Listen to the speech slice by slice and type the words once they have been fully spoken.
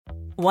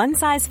One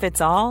size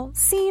fits all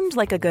seemed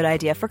like a good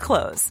idea for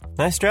clothes.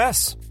 Nice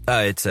dress.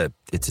 It's a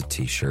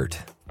t-shirt.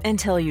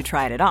 Until you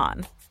tried it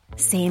on.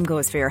 Same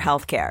goes for your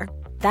healthcare.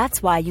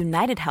 That's why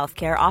United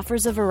Healthcare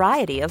offers a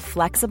variety of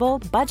flexible,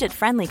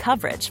 budget-friendly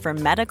coverage for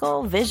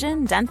medical,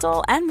 vision,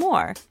 dental, and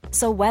more.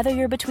 So whether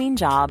you're between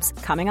jobs,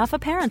 coming off a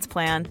parent's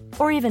plan,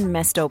 or even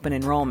missed open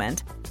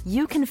enrollment,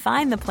 you can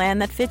find the plan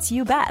that fits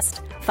you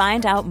best.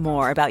 Find out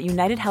more about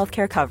United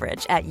Healthcare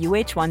coverage at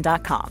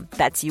uh1.com.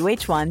 That's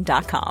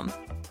uh1.com.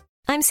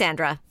 I'm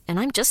Sandra, and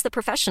I'm just the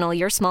professional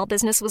your small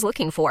business was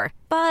looking for.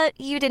 But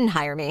you didn't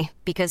hire me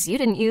because you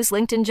didn't use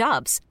LinkedIn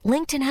Jobs.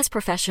 LinkedIn has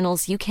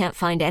professionals you can't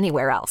find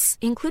anywhere else,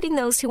 including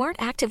those who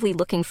aren't actively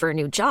looking for a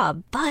new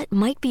job, but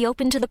might be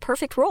open to the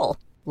perfect role,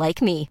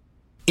 like me.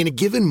 In a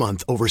given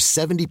month, over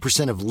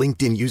 70% of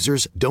LinkedIn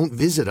users don't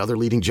visit other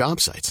leading job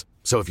sites.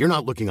 So if you're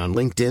not looking on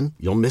LinkedIn,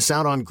 you'll miss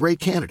out on great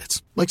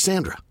candidates like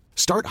Sandra.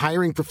 Start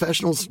hiring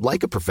professionals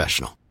like a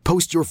professional.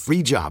 Post your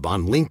free job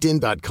on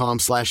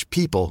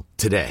linkedin.com/people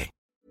today.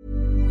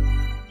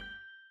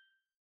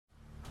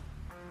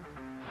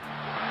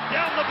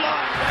 Down the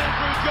blind,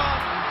 Andrew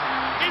John.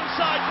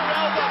 Inside for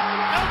Elba.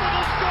 Elba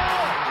will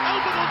score.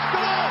 Elba will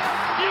score.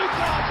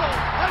 Newcastle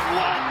have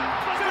won.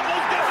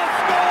 Simmons never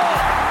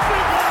score.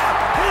 Fiddler.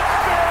 It's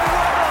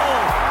farewell.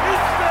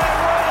 It's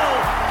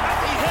farewell. And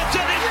he hits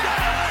it. He's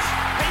got it.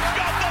 He's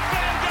got the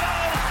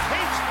Bengal.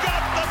 He's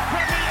got the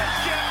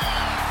Premiership.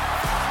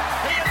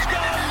 He has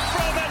gone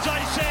from, as I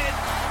said,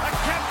 a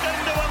captain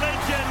to a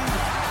legend.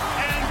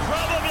 And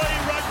probably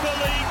rugby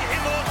league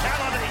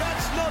immortality.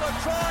 That's not a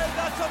try.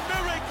 That's a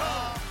miracle.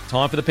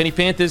 Time for the Penny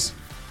Panthers.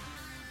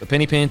 The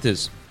Penny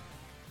Panthers.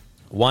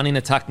 One in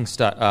attacking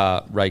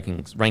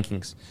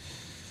rankings.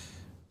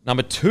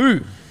 Number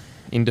 2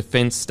 in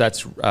defence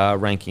stats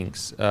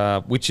rankings,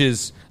 which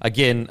is,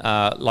 again,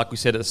 like we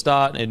said at the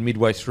start and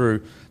midway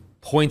through,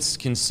 points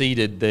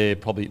conceded, they're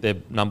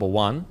number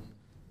 1.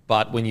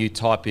 But when you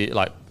type it,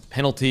 like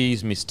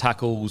penalties, missed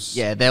tackles...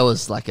 Yeah, there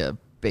was like a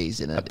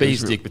bees in it. A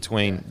bees dick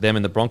between them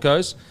and the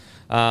Broncos.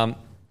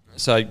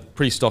 So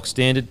pretty stock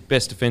standard.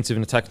 Best defensive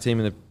and attack team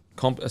in the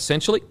comp,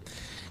 essentially.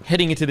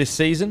 Heading into this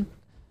season,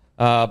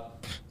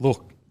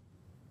 look,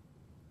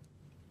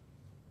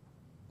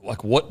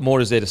 like what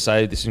more is there to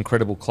say? This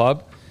incredible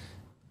club.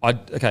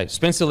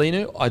 Spencer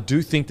Leniu, I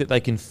do think that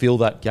they can fill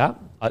that gap.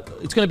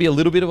 It's going to be a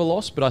little bit of a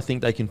loss, but I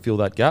think they can fill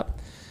that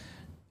gap.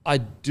 I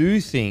do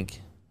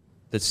think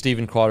that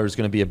Stephen Crichton is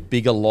going to be a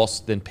bigger loss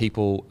than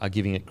people are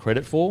giving it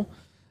credit for.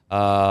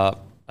 I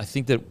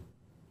think that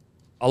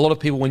a lot of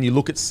people, when you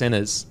look at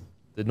centres,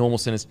 the normal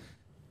centres,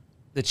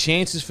 the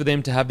chances for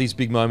them to have these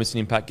big moments in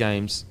impact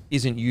games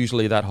isn't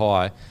usually that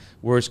high.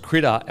 Whereas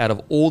Critter, out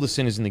of all the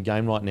centres in the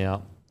game right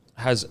now,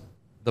 has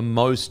the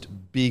most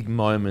big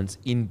moments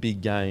in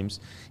big games.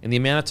 And the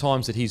amount of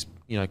times that he's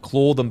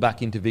clawed them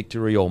back into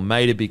victory or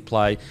made a big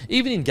play,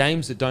 even in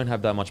games that don't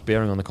have that much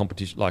bearing on the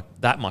competition, like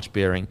that much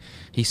bearing,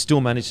 he still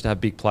managed to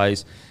have big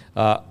plays.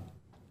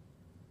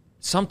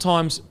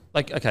 Sometimes,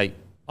 the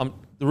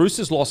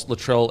Roosters lost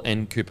Latrell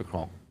and Cooper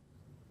Cronk.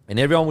 And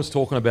everyone was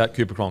talking about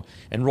Cooper Cronk,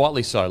 and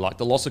rightly so. Like,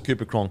 the loss of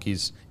Cooper Cronk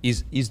is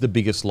the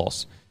biggest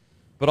loss.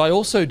 But I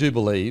also do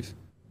believe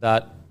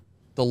that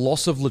the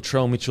loss of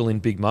Latrell Mitchell in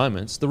big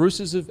moments, the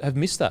Roosters have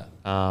missed that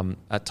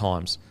at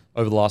times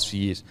over the last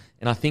few years.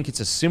 And I think it's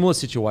a similar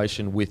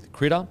situation with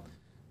Critter.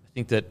 I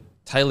think that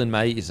Taylor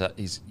May is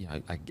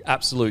an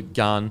absolute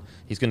gun.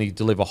 He's going to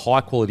deliver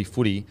high-quality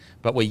footy,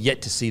 but we're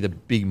yet to see the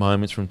big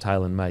moments from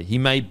Taylor May. He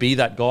may be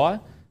that guy,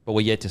 but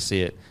we're yet to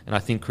see it. And I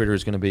think Critter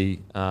is going to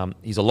be...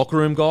 he's a locker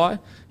room guy,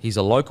 he's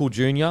a local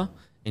junior,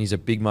 and he's a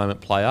big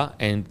moment player.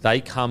 And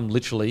they come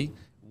literally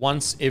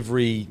once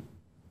every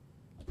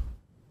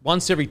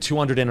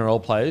 200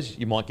 NRL players,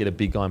 you might get a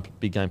big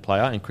game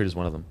player, and Critter's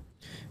one of them.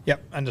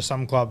 Yep, and to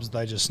some clubs,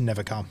 they just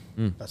never come.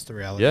 That's the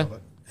reality of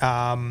it.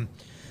 I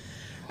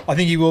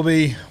think he will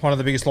be one of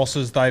the biggest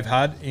losses they've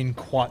had in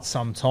quite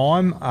some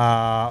time,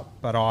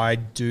 but I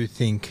do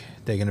think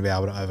they're going to be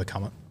able to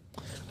overcome it.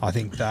 I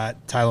think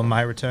that Taylor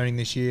May returning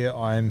this year,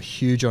 I am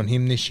huge on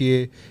him this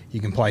year. You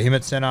can play him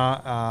at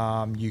centre.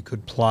 You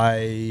could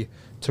play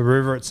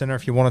Taruva at centre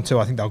if you wanted to.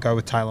 I think they'll go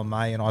with Taylor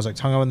May and Isaac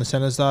Tungo in the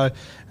centres, though.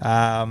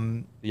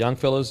 The young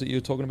fellas that you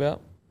were talking about?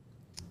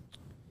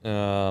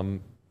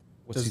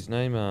 What's his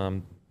name?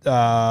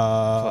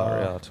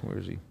 Far out. Where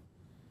is he?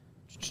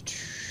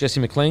 Jesse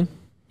McLean?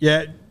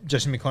 Yeah,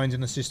 Jesse McLean's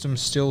in the system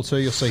still too.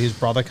 You'll see his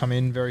brother come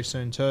in very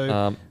soon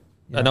too.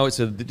 I know it's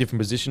a different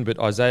position, but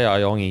Isaiah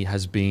Iongi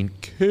has been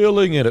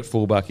killing it at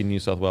fullback in New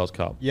South Wales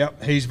Cup.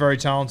 Yep, he's very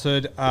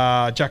talented.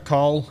 Jack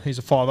Cole, he's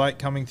a 5'8"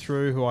 coming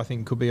through, who I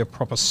think could be a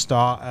proper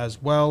star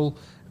as well.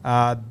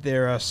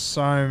 There are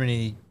so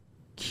many...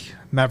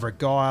 Maverick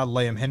Guy,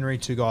 Liam Henry,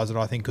 two guys that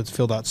I think could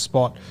fill that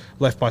spot.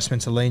 Left by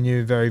Spencer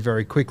Leniu very,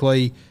 very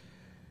quickly.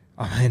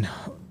 I mean,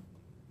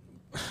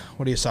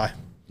 what do you say?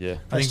 Yeah.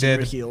 I think they're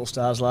Ricky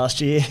All-Stars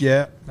last year.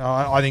 Yeah,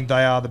 I think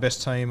they are the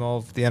best team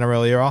of the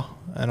NRL era,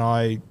 and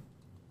I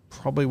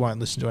probably won't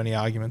listen to any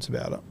arguments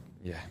about it.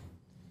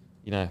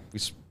 Yeah.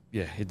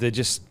 They're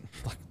just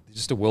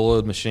a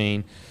well-oiled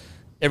machine.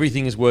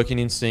 everything is working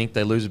in sync.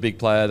 They lose a big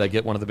player, they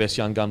get one of the best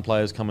young gun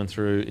players coming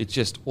through. It's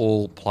just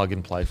all plug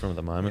and play from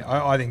the moment.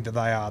 Yeah, I think that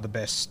they are the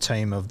best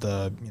team of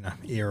the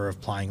era of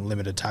playing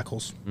limited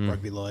tackles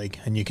rugby league.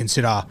 And you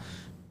consider,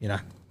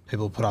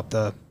 people put up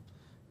the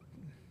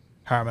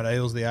Parramatta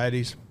Eels, the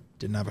 80s,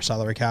 didn't have a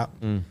salary cap.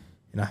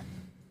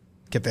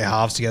 Kept their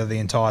halves together the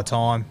entire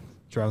time.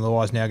 Jerome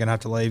Luai's now going to have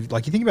to leave.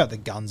 Like, you think about the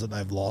guns that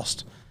they've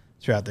lost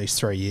throughout these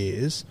 3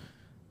 years.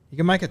 You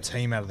can make a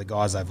team out of the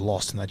guys they've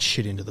lost and they'd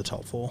shit into the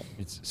top 4.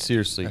 It's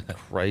seriously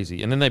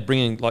crazy. And then they bring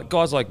in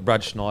guys like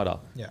Brad Schneider.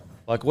 Yeah.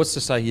 Like, what's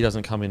to say he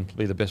doesn't come in to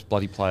be the best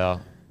bloody player,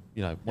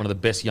 one of the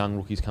best young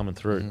rookies coming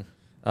through.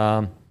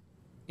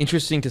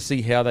 Interesting to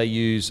see how they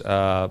use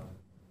Dale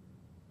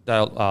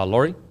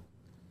Laurie.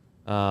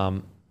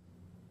 I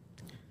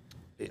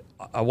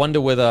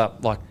wonder whether,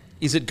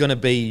 is it going to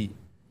be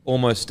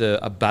almost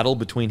a battle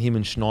between him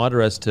and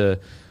Schneider as to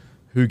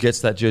who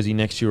gets that jersey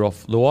next year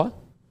off Luai?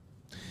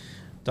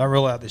 Don't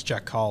rule out this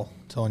Jack Cole,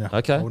 I'm telling you.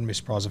 Okay. I wouldn't be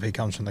surprised if he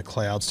comes from the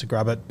clouds to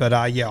grab it. But,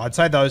 I'd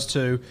say those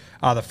two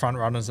are the front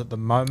runners at the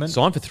moment.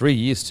 Signed for 3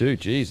 years too.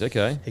 Jeez,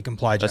 okay. He can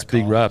play Jack That's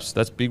big Cole. raps.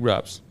 That's big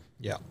raps.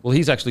 Yeah. Well,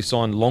 he's actually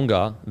signed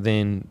longer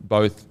than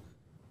both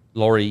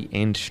Laurie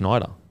and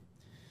Schneider.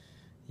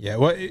 Yeah,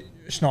 well,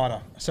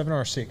 Schneider, a 7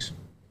 or a 6?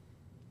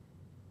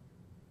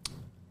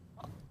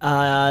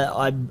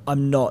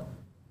 I'm not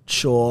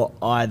sure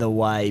either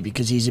way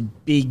because he's a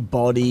big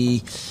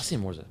body, I see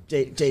him more as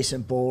a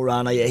decent ball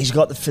runner. Yeah, he's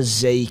got the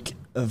physique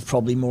of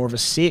probably more of a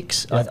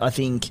 6. Yeah. I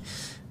think.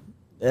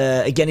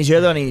 Again, he's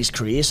early on in his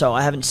career, so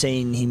I haven't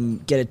seen him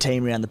get a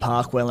team around the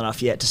park well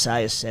enough yet to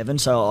say a 7.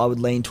 So I would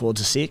lean towards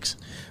a 6.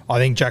 I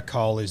think Jack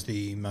Cole is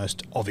the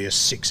most obvious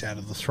 6 out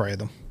of the 3 of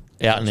them.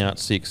 out and out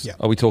 6. Yeah.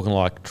 Are we talking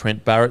like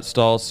Trent Barrett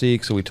style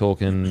 6? Are we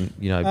talking,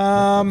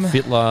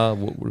 Fittler?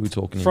 What are we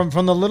talking?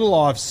 From the little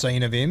I've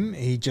seen of him,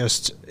 he's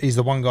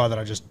the one guy that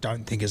I just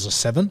don't think is a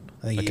 7.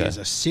 I think he is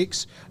a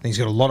 6. I think he's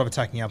got a lot of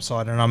attacking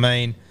upside, and I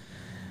mean,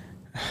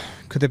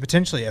 could there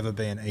potentially ever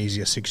be an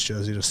easier 6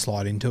 jersey to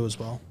slide into as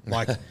well?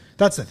 Like,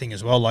 that's the thing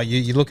as well. Like,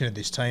 you're looking at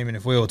this team, and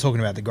if we were talking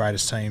about the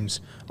greatest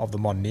teams of the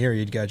modern era,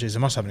 you'd go, geez, they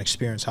must have an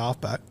experienced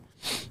halfback.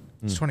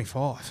 It's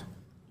 25.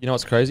 You know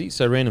what's crazy?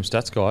 So, random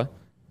stats guy,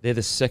 they're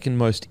the second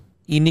most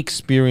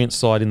inexperienced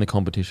side in the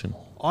competition.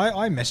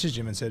 I messaged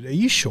him and said, are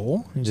you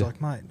sure? He's like,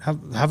 mate,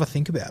 have a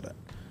think about it.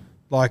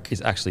 Like,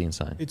 It's actually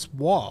insane. It's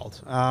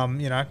wild.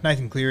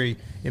 Nathan Cleary,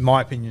 in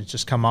my opinion, has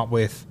just come up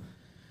with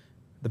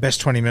the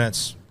best 20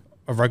 minutes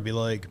of rugby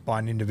league by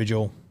an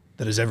individual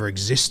that has ever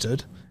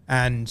existed.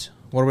 And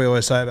what do we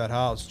always say about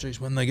halves?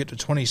 Geez, when they get to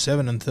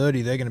 27 and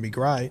 30, they're going to be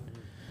great.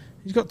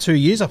 He's got 2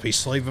 years up his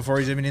sleeve before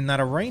he's even in that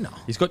arena.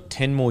 He's got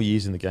 10 more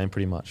years in the game,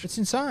 pretty much. It's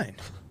insane.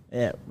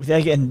 Yeah,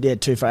 without getting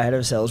too far ahead of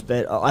ourselves,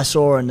 but I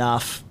saw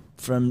enough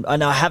I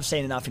know I have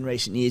seen enough in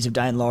recent years of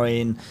Dane Laurie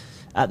and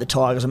at the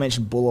Tigers. I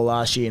mentioned Buller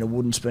last year in a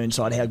wooden spoon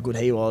side, how good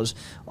he was.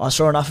 I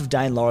saw enough of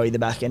Dane Laurie the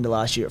back end of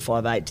last year at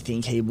 5'8" to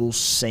think he will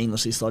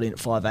seamlessly slot in at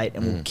 5'8"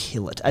 and will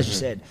kill it. As you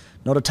said,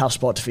 not a tough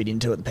spot to fit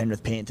into at the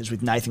Penrith Panthers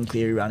with Nathan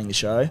Cleary running the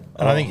show.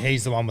 And I think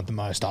he's the one with the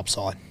most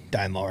upside,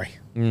 Dane Laurie.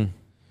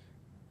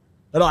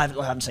 But I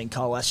haven't seen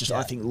Cole. That's just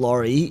I think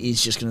Laurie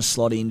is just going to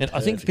slot in. And I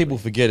think people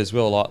forget as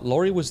well, like,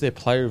 Laurie was their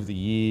player of the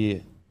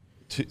year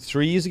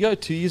 2 years ago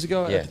at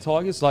the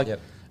Tigers. Like,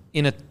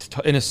 in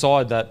a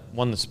side that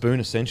won the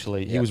spoon,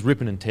 essentially, he was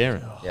ripping and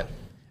tearing. Yep.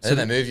 And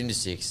then they moved him to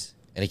 6,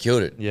 and he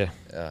killed it. Yeah.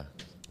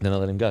 Then I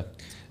let him go.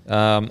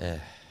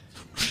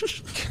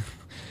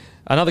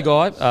 Another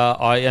guy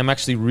I am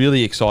actually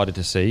really excited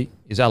to see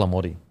is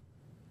Alamotti.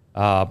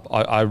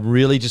 I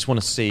really just want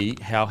to see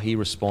how he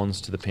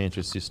responds to the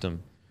Panthers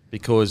system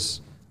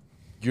because,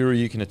 Guru,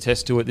 you can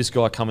attest to it. This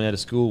guy coming out of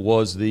school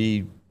was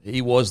the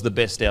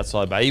best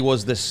outside back. He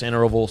was the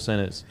centre of all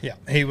centres. Yeah,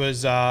 he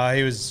was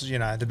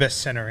the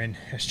best centre in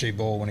SG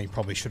ball when he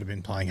probably should have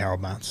been playing Harold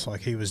Matts.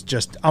 Like, he was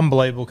just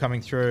unbelievable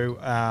coming through.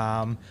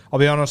 I'll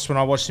be honest, when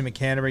I watched him at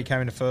Canterbury, he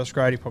came into first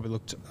grade, he probably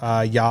looked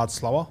a yard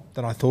slower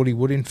than I thought he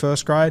would in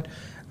first grade.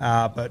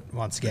 But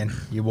once again,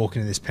 you walk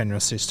into this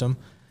Penrith system.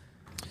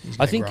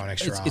 I think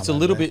it's a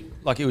little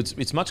bit like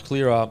it's much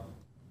clearer.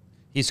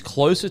 He's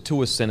closer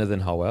to a centre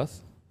than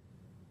Howarth.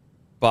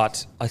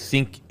 But I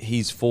think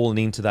he's fallen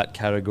into that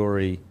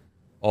category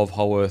of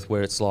Howarth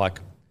where it's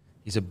like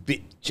he's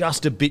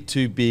just a bit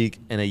too big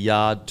and a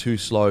yard too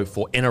slow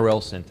for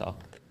NRL centre,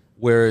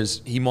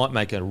 whereas he might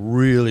make a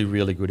really,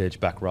 really good edge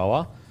back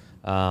rower,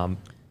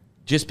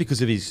 just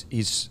because of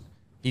his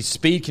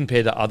speed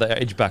compared to other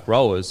edge back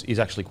rowers is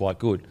actually quite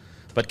good,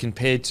 but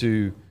compared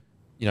to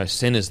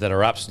centres that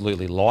are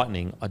absolutely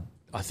lightning,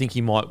 I think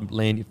he might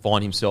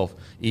find himself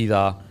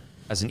either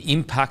as an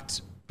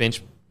impact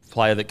bench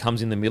player that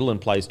comes in the middle and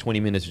plays 20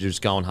 minutes of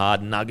just going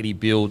hard, nuggety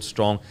build,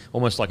 strong,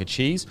 almost like a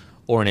cheese,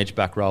 or an edge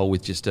back roll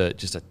with just a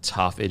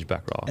tough edge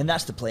back roll. And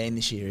that's the plan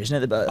this year,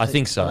 isn't it? But I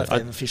think so. I don't know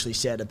if they've officially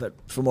said it, but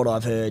from what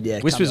I've heard,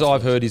 Whispers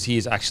I've heard is he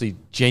has actually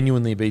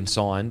genuinely been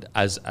signed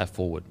as a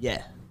forward.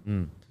 Yeah.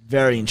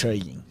 Very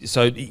intriguing.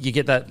 So you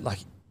get that, like,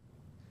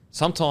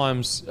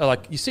 sometimes,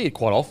 like you see it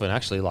quite often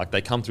actually, like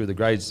they come through the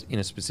grades in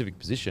a specific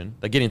position,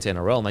 they get into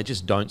NRL and they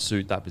just don't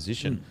suit that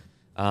position.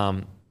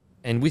 And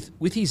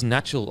with his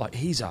natural, like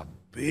he's a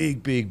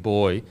big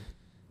boy,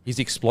 his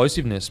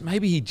explosiveness,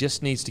 maybe he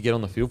just needs to get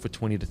on the field for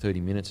 20 to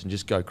 30 minutes and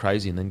just go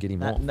crazy and then get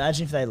him off.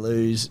 Imagine if they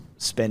lose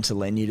Spencer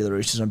Leniu to the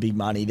Roosters on big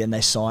money, then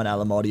they sign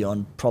Alamotti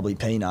on probably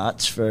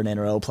peanuts for an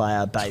NRL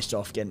player based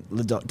off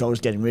the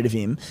Dogs getting rid of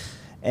him,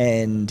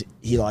 and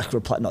he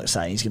not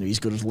saying he's going to be as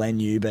good as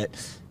Leniu, but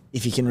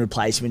if he can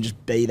replace him and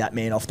just be that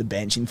man off the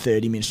bench in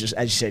 30 minutes, just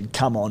as you said,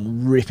 come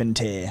on, rip and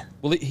tear.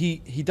 Well,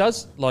 he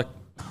does, like,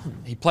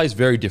 he plays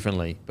very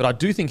differently, but I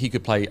do think he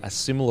could play a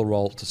similar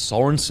role to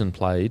Sorensen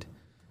played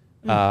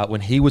when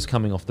he was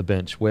coming off the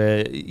bench,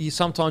 where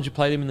sometimes you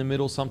played him in the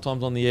middle,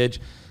 sometimes on the edge,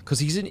 because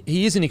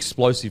he is an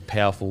explosive,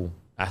 powerful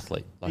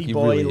athlete. Like, big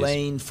boy, really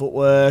lean,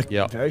 footwork,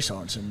 Yep. very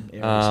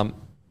Sorensen.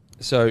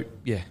 So,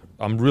 yeah,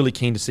 I'm really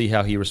keen to see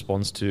how he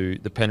responds to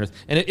the Penrith.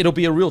 And it'll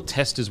be a real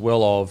test as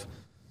well of,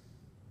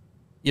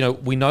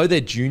 we know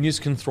their juniors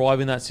can thrive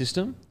in that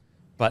system,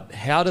 but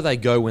how do they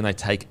go when they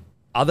take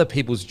other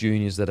people's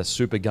juniors that are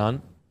super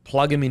gun,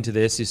 plug them into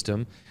their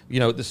system?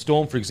 The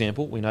Storm, for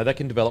example, we know they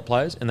can develop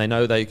players and they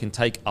know they can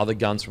take other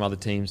guns from other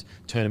teams,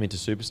 turn them into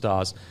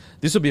superstars.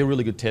 This will be a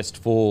really good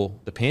test for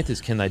the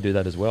Panthers. Can they do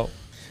that as well?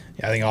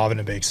 Yeah, I think Ivan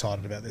would be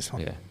excited about this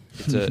one. Yeah.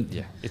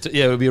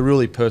 It would be a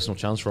really personal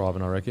challenge for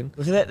Ivan, I reckon.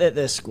 Look at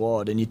their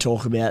squad, and you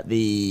talk about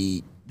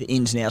the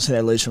ins and outs of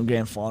they lose from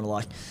grand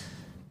final,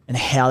 and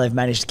how they've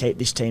managed to keep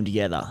this team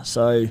together.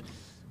 So,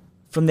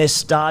 from their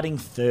starting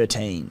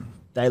 13,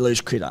 they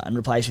lose Critter and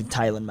replace with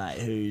Taylor May,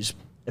 who's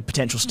a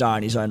potential star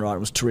in his own right. It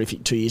was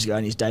terrific 2 years ago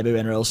in his debut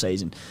NRL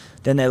season.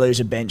 Then they lose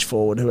a bench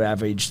forward who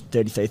averaged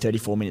 33,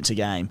 34 minutes a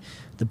game.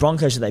 The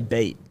Broncos that they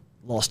beat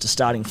lost a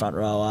starting front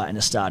rower and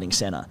a starting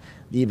centre.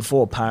 The year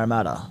before,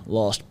 Parramatta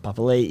lost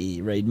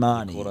Papali'i, Reid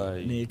Marnie,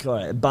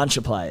 Niokore, a bunch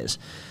of players.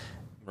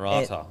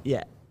 Murata.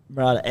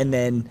 Murata. And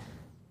then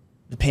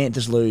the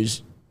Panthers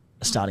lose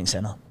a starting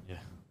centre. Yeah,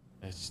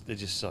 they're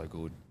just so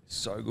good.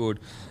 So good.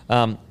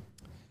 I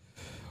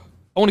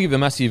want to give a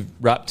massive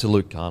rap to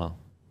Luke Garner.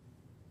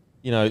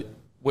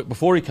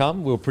 Before he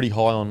come, we were pretty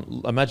high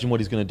on, imagine what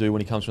he's going to do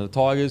when he comes from the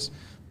Tigers.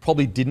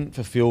 Probably didn't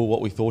fulfil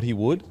what we thought he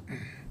would.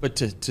 But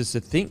to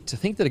think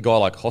that a guy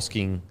like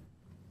Hosking,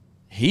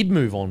 he'd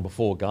move on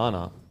before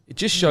Garner, it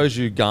just shows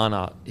you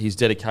Garner, his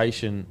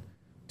dedication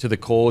to the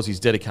cause, his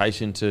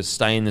dedication to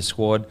stay in the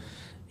squad.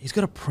 He's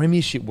got a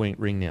premiership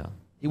ring now.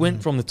 He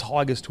went from the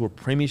Tigers to a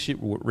premiership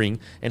ring,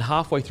 and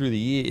halfway through the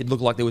year, it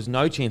looked like there was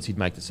no chance he'd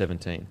make the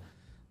 17.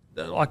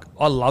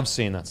 I love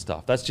seeing that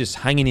stuff. That's just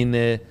hanging in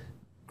there,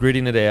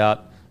 gritting it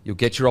out. You'll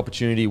get your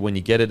opportunity when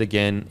you get it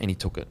again, and he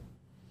took it.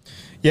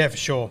 Yeah, for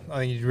sure. I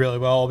think he did really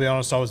well. I'll be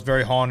honest, I was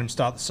very high on him to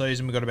start the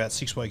season. We got about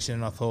 6 weeks in,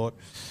 and I thought,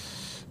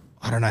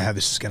 I don't know how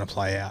this is going to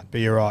play out. But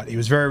you're right. He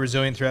was very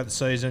resilient throughout the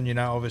season.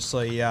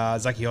 Obviously,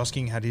 Zachy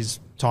Hosking had his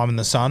time in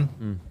the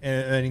sun,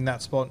 earning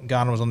that spot, and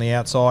Garner was on the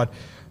outside,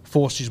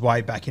 forced his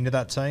way back into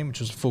that team, which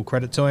was full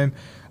credit to him.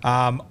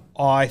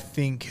 I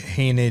think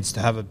he needs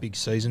to have a big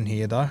season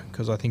here, though,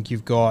 because I think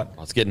you've got...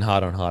 it's getting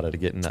harder and harder to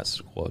get in that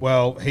squad.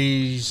 Well,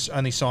 he's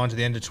only signed to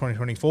the end of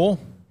 2024.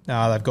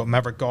 They've got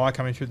Maverick Guy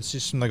coming through the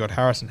system. They've got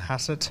Harrison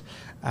Hassett.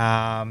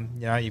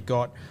 You've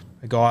got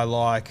a guy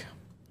like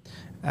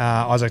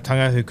Isaac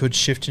Tunga who could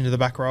shift into the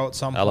back row at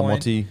some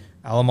point.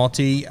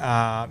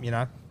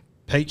 Alamotti.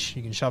 Peach,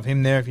 you can shove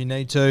him there if you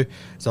need to.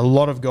 There's a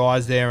lot of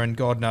guys there, and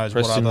God knows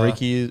Preston what other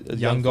Ricky,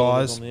 young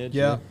guys. On the edge,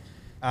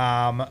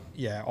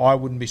 yeah. I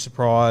wouldn't be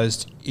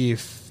surprised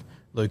if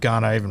Luke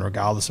Garner, even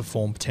regardless of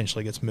form,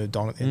 potentially gets moved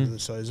on at the end of the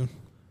season.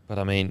 But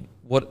I mean,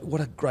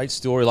 what a great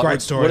story!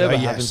 Great story. Whatever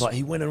Yes. happens,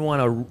 he went and won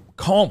a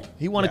comp.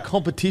 He won a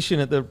competition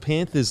at the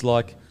Panthers.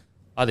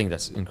 I think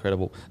that's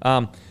incredible.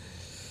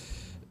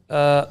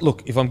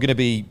 Look, if I'm going to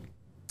be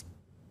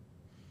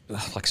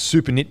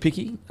super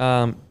nitpicky,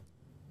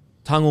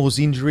 Tungall's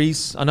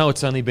injuries. I know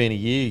it's only been a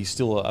year. He's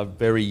still a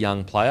very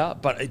young player,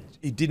 but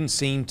it didn't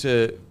seem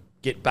to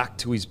get back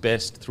to his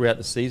best throughout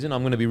the season.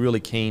 I'm going to be really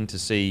keen to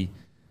see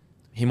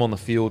him on the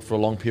field for a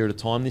long period of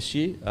time this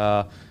year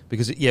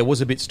because it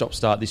was a bit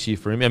stop-start this year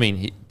for him. I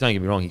mean, don't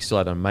get me wrong, he still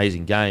had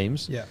amazing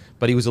games,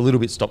 but he was a little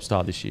bit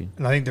stop-start this year.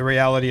 And I think the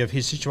reality of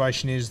his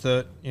situation is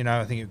that,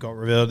 I think it got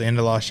revealed at the end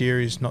of last year,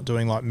 he's not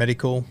doing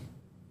medical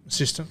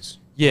assistance.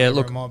 Yeah,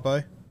 look, it might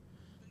be.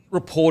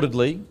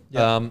 Reportedly,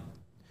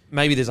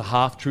 maybe there's a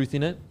half-truth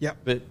in it,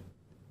 but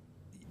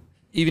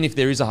even if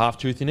there is a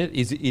half-truth in it,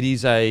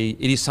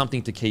 it is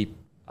something to keep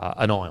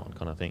an eye on,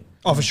 kind of thing.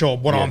 Oh, for sure.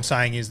 What I'm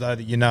saying is, though,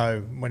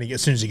 that when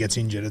as soon as he gets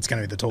injured, it's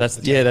going to be the talk. That's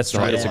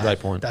right. That's a great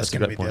point. That's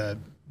going to be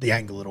the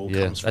angle it all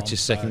comes from. That's your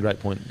second great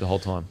point the whole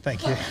time.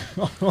 Thank you.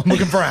 I'm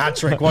looking for a hat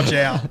trick. Watch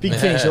out. Big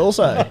finish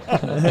also.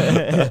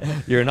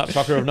 You're a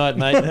nutchucker of night,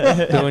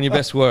 mate. Doing your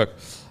best work.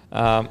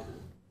 I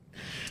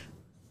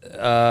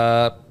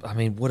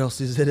mean, what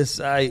else is there to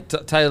say?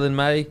 Taylor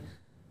May,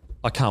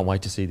 I can't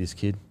wait to see this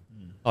kid.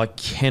 I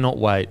cannot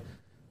wait.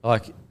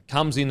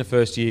 Comes in the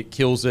first year,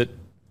 kills it.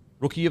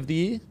 Rookie of the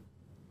year?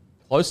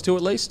 close to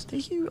at least. I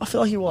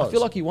feel like he was. I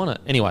feel like he won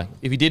it. Anyway,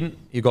 if he didn't,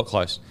 he got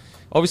close.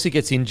 Obviously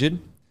gets injured,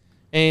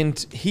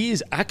 and he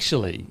is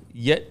actually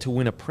yet to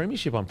win a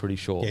premiership, I'm pretty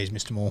sure. Yeah, he's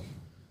missed them all.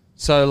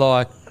 So,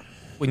 like,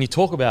 when you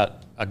talk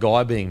about a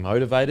guy being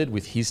motivated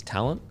with his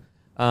talent,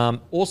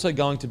 also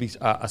going to be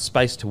a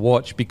space to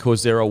watch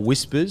because there are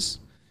whispers.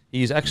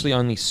 He is actually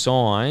only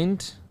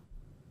signed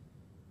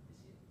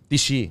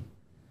this year.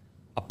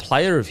 A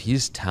player of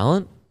his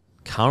talent,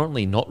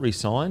 currently not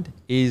re-signed,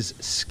 is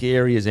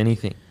scary as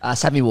anything.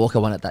 Sammy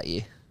Walker won it that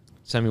year.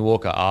 Sammy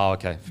Walker. Oh,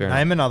 okay. Fair enough.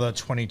 Name another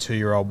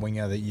 22-year-old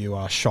winger that you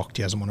are shocked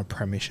he hasn't won a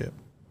premiership.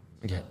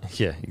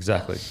 Yeah,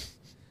 exactly.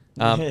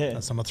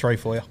 That's number 3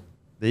 for you.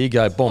 There you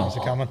go. Boom. How's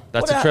it coming?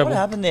 That's a treble. What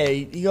happened there?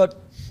 He got.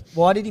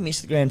 Why did he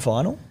miss the grand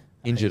final?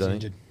 Injured, I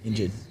think.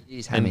 Injured.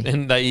 He's hammy.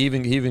 And he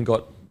even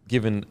got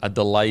given a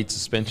delayed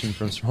suspension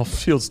from some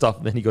off-field stuff,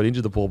 and then he got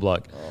injured, the poor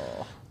bloke.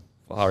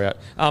 Far out.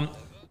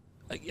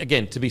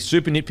 Again, to be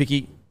super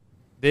nitpicky,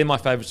 they're my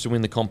favourites to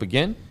win the comp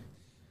again.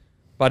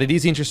 But it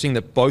is interesting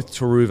that both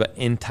Taruva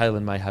and Taylor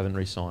May haven't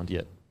re-signed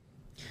yet.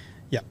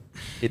 Yeah.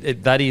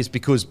 That is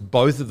because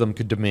both of them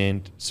could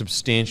demand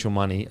substantial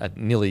money at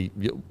nearly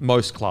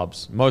most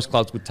clubs. Most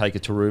clubs would take a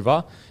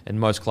Taruva, and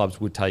most clubs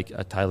would take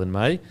a Taylor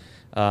May.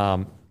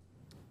 I'm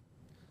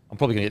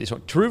probably going to get this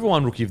one. Taruva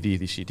won Rookie of the Year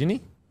this year, didn't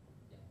he?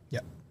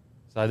 Yeah.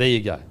 So there you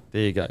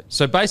go.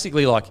 So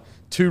basically, like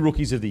 2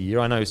 Rookies of the Year.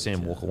 I know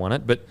Sam Walker won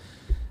it, but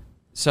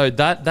so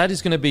that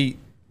is going to be.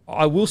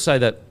 I will say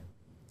that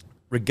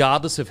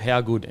regardless of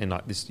how good, and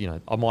like this,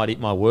 I might eat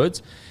my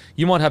words.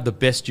 You might have the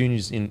best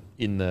juniors in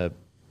the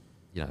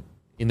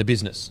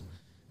business,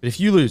 but if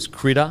you lose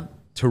Critter,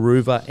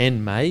 Taruva,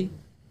 and May,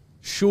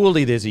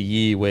 surely there's a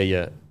year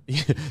where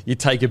you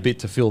take a bit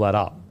to fill that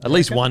up. At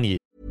least 1 year.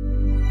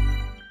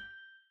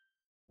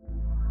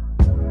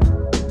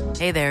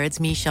 Hey there, it's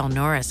Michelle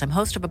Norris. I'm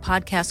host of a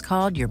podcast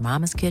called Your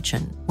Mama's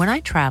Kitchen. When I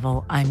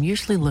travel, I'm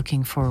usually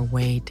looking for a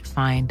way to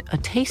find a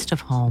taste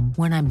of home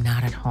when I'm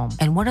not at home.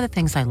 And one of the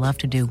things I love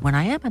to do when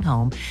I am at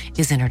home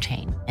is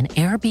entertain. And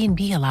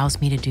Airbnb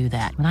allows me to do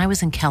that. When I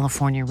was in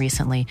California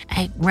recently,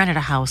 I rented a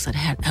house that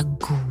had a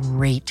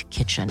great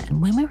kitchen.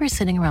 And when we were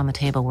sitting around the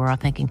table, we're all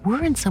thinking,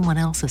 we're in someone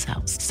else's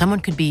house. Someone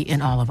could be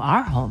in all of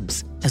our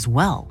homes as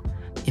well.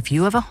 If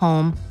you have a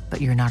home, but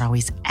you're not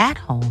always at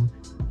home,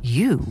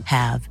 you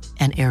have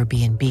an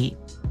Airbnb.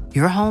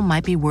 Your home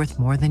might be worth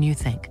more than you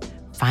think.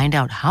 Find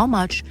out how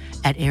much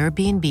at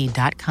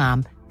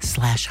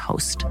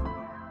airbnb.com/host.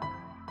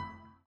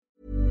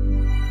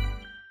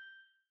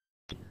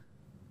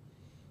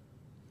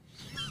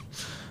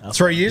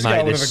 3 years ago,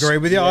 I would have agreed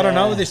with you. I don't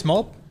know with this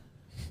mob.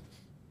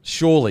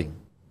 Surely.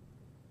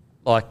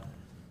 Like,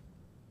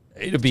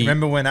 it'd be.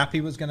 Remember when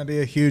Appy was going to be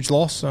a huge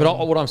loss? But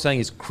what I'm saying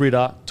is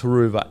Critter,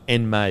 Taruva,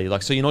 and May.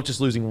 Like, so you're not just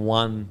losing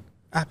one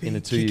Appy, in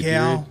a 2 year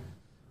period,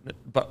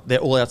 but they're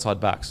all outside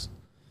backs.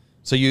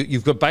 So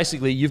you've got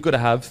to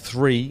have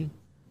 3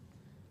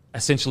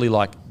 essentially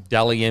like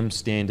Dally M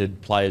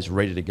standard players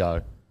ready to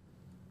go.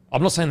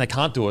 I'm not saying they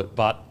can't do it,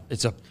 but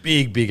it's a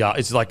big.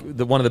 It's like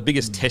one of the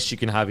biggest tests you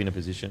can have in a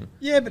position.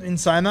 Yeah, but in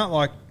saying that,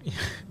 like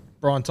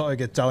Brian Toto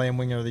gets Dally M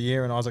Winger of the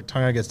Year and Isaac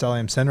Tonga gets Dally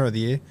M Centre of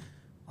the Year,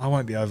 I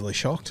won't be overly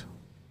shocked.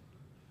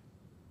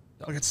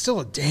 Like, it's still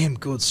a damn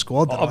good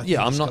squad.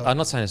 I'm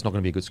not saying it's not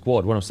going to be a good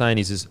squad. What I'm saying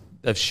is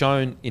they've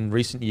shown in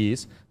recent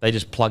years they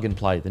just plug and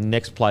play. The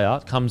next player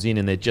comes in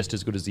and they're just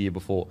as good as the year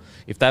before.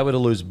 If they were to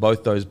lose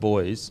both those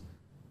boys,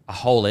 a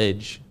whole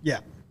edge. Yeah.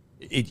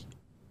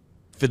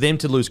 For them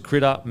to lose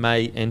Critter,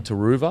 May, and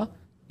Taruva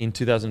in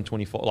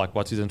 2024, like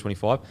by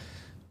 2025,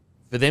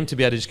 for them to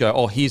be able to just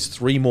go, here's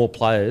 3 more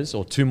players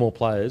or 2 more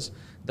players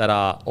that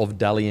are of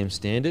Dally M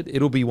standard,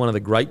 it'll be one of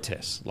the great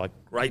tests. Now,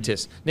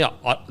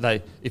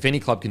 if any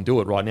club can do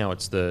it right now,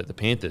 it's the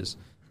Panthers.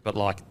 But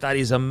like that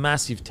is a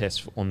massive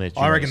test on their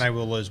juniors. I reckon they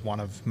will lose one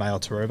of May or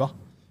Taruva.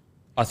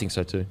 I think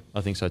so too.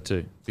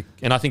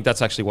 And I think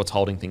that's actually what's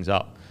holding things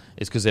up.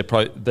 Is because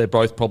they're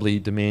both probably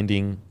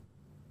demanding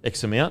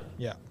X amount.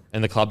 Yeah.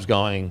 And the club's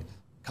going,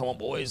 come on,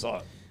 boys.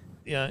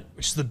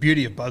 Which is the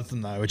beauty of both of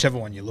them, though. Whichever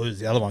one you lose,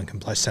 the other one can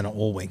play centre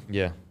or wing.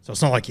 Yeah. So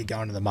it's not like you're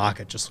going to the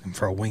market just looking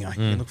for a winger. You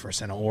can look for a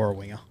centre or a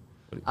winger.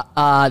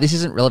 This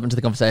isn't relevant to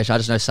the conversation. I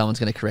just know someone's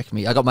going to correct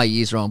me. I got my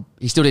years wrong.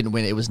 He still didn't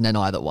win. It was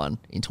Nanai that won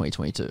in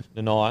 2022.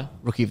 Nanai?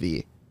 Rookie of the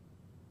Year.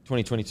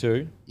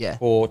 2022? Yeah.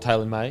 Or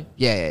Taylor May?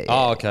 Yeah.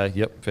 Oh, okay.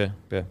 Yep. Fair.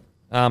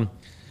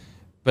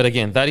 But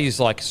again, that is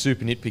like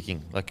super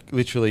nitpicking. Like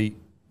literally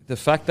the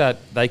fact that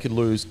they could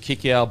lose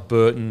Kickout,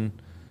 Burton,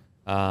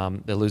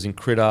 they're losing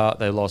Critter,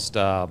 they lost,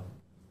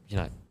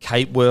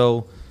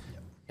 Capewell.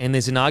 And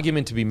there's an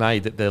argument to be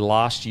made that their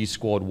last year's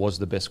squad was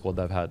the best squad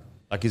they've had.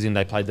 Like, as in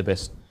they played the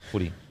best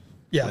footy.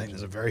 Yeah, I think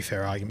there's a very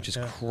fair argument. Which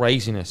is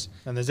craziness.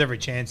 And there's every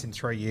chance in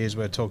 3 years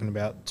we're talking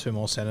about 2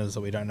 more centres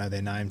that we don't know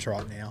their names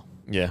right now.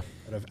 Yeah.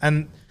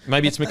 And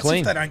maybe it's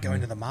McLean. That's if they don't go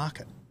into the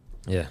market.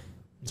 Yeah.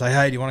 Say,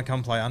 hey, do you want to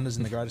come play unders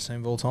in the greatest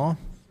team of all time?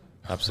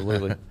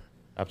 Absolutely.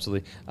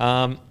 Absolutely.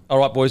 All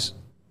right, boys.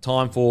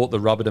 Time for the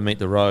rubber to meet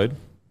the road.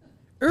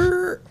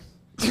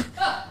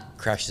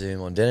 Crash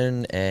Zoom on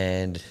Denon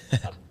and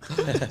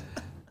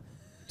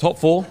Top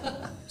four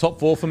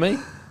for me.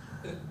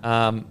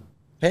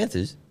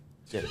 Panthers.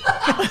 Yeah.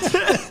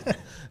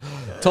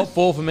 Top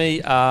four for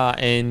me,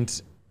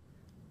 and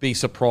be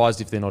surprised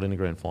if they're not in a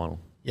grand final.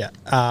 Yeah,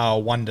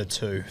 1 to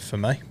 2 for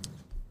me.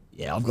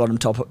 Yeah, I've got them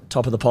top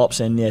of the pops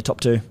and top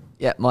 2.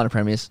 Yeah, minor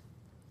premiers.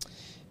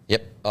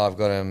 Yep, I've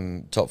got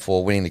them top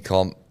 4 winning the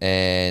comp,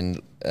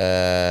 and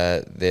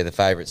they're the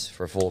favourites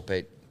for a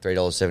 4-peat,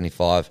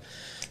 $3.75.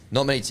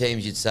 Not many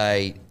teams you'd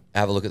say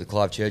have a look at the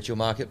Clive Churchill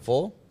market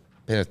for.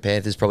 Penrith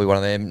Panthers probably one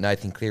of them.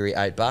 Nathan Cleary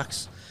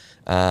 $8.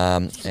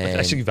 And it's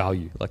actually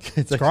value. Like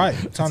it's great.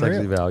 It's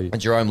actually value.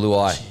 And Jerome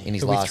Luai in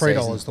his last $3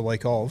 season. the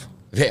week of.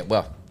 Yeah,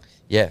 well,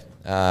 yeah,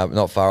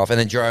 not far off. And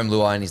then Jerome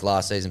Luai in his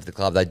last season for the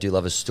club. They do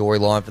love a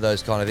storyline for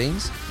those kind of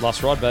things.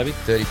 Last ride, baby.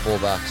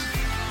 $34.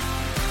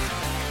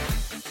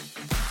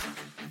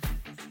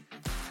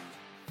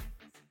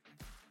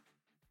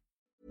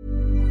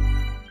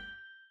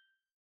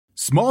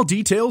 Small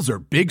details are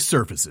big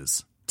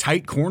surfaces.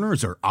 Tight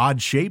corners are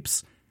odd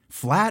shapes.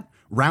 Flat,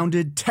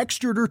 rounded,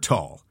 textured, or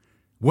tall.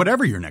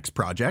 Whatever your next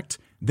project,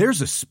 there's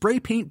a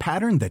spray paint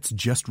pattern that's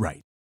just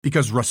right.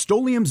 Because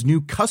Rust-Oleum's new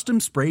Custom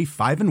Spray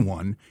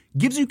 5-in-1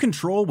 gives you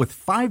control with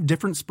 5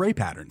 different spray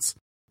patterns.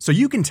 So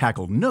you can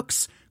tackle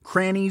nooks,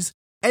 crannies,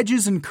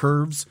 edges, and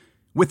curves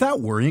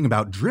without worrying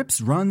about drips,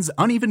 runs,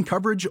 uneven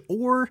coverage,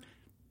 or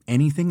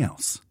anything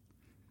else.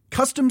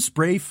 Custom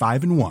Spray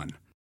 5-in-1.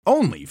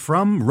 Only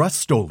from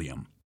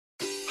Rust-Oleum.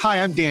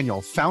 Hi, I'm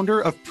Daniel, founder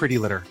of Pretty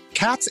Litter.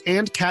 Cats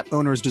and cat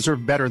owners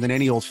deserve better than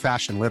any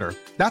old-fashioned litter.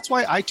 That's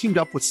why I teamed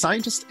up with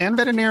scientists and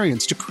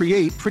veterinarians to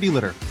create Pretty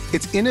Litter.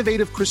 Its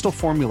innovative crystal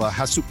formula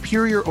has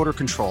superior odor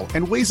control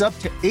and weighs up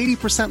to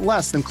 80%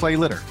 less than clay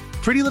litter.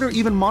 Pretty Litter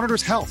even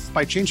monitors health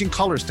by changing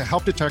colors to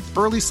help detect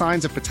early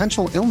signs of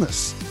potential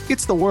illness.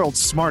 It's the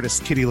world's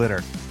smartest kitty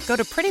litter. Go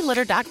to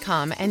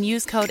prettylitter.com and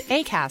use code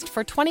ACAST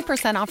for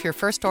 20% off your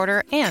first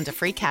order and a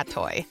free cat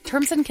toy.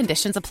 Terms and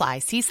conditions apply.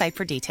 See site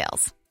for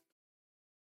details.